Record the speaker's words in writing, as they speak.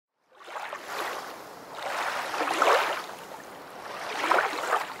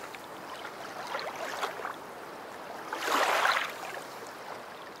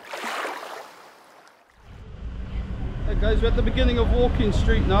Guys, we're at the beginning of Walking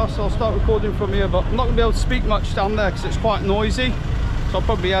Street now, so I'll start recording from here, but I'm not going to be able to speak much down there because it's quite noisy, so I'll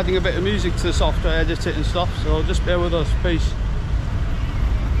probably be adding a bit of music to the software, edit it and stuff, so just bear with us. Peace.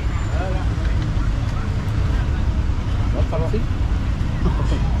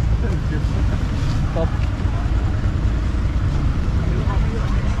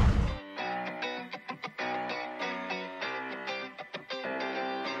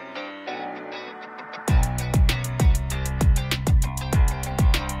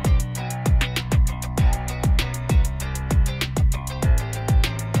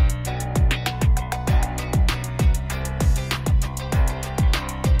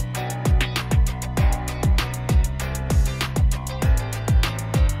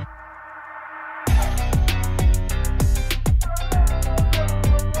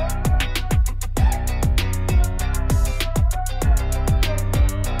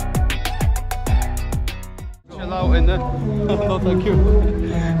 Out in there. Oh, thank you.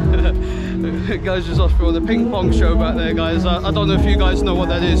 Guys, just off for the ping pong show back there, guys. I don't know if you guys know what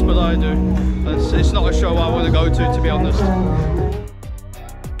that is, but I do. It's not a show I want to go to be honest.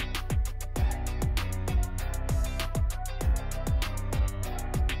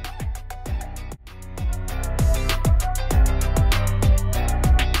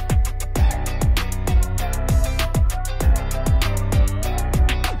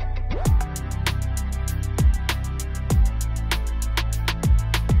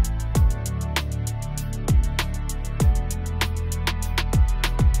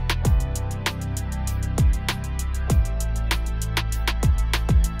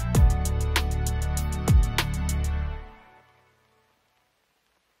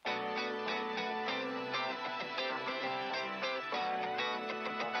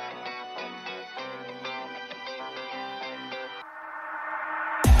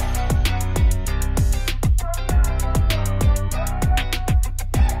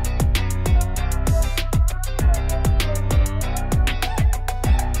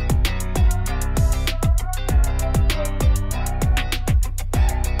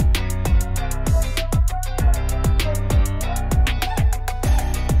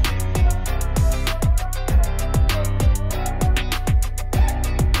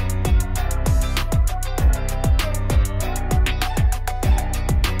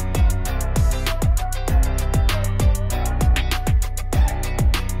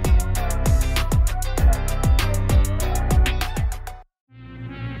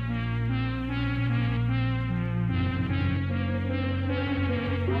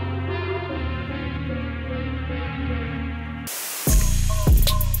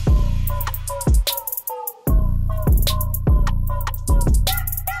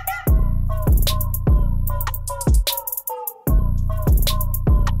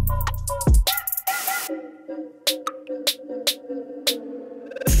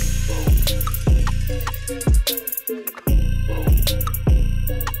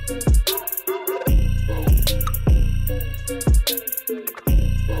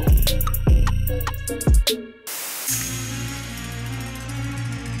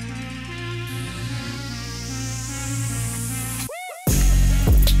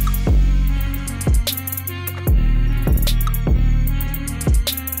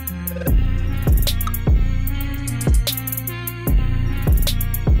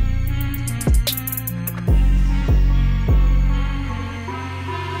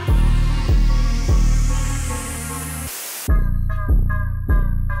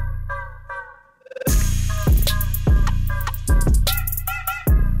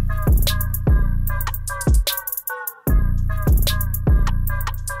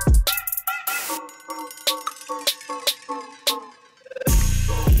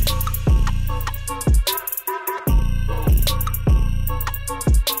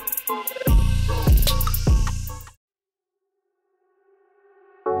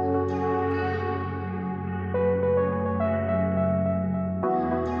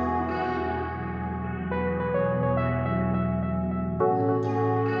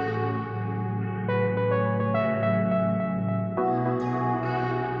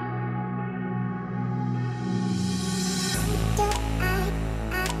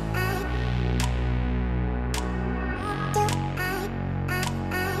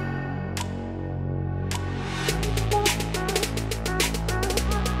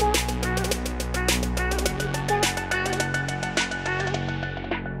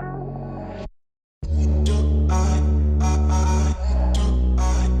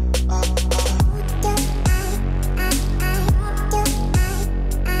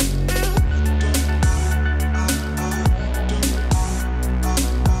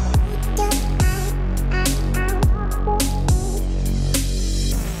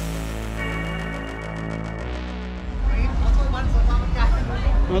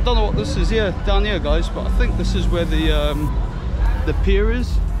 And I don't know what this is here, down here guys, but I think this is where the pier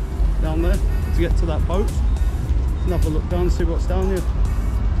is, down there, to get to that boat. Let's have a look down and see what's down here.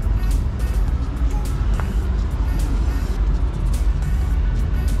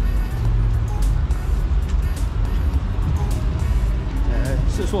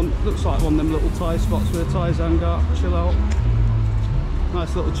 This one looks like one of them little Thai spots where Thais hang out, chill out.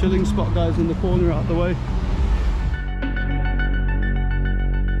 Nice little chilling spot guys in the corner out the way.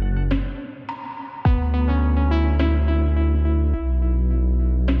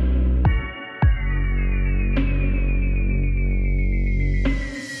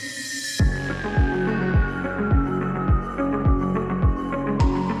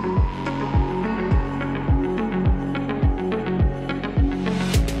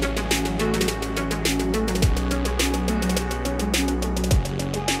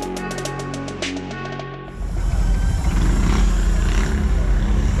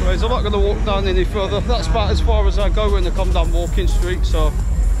 I'm not going to walk down any further. That's about as far as I go when I come down Walking Street, so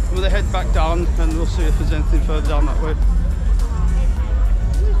I'm going to head back down and we'll see if there's anything further down that way.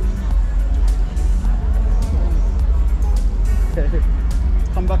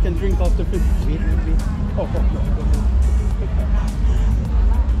 Come back and drink after 50. Oh,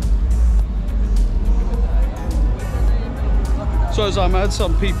 so as I heard,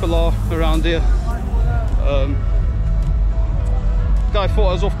 some people are around here. Guy thought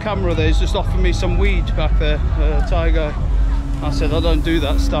I was off camera there, he's just offered me some weed back there, Thai guy. I said I don't do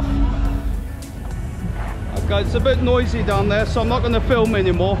that stuff. Okay, it's a bit noisy down there, so I'm not going to film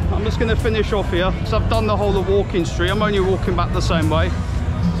anymore. I'm just going to finish off here, because I've done the whole of Walking Street. I'm only walking back the same way.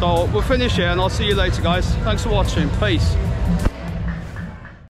 So we'll finish here and I'll see you later guys. Thanks for watching, peace.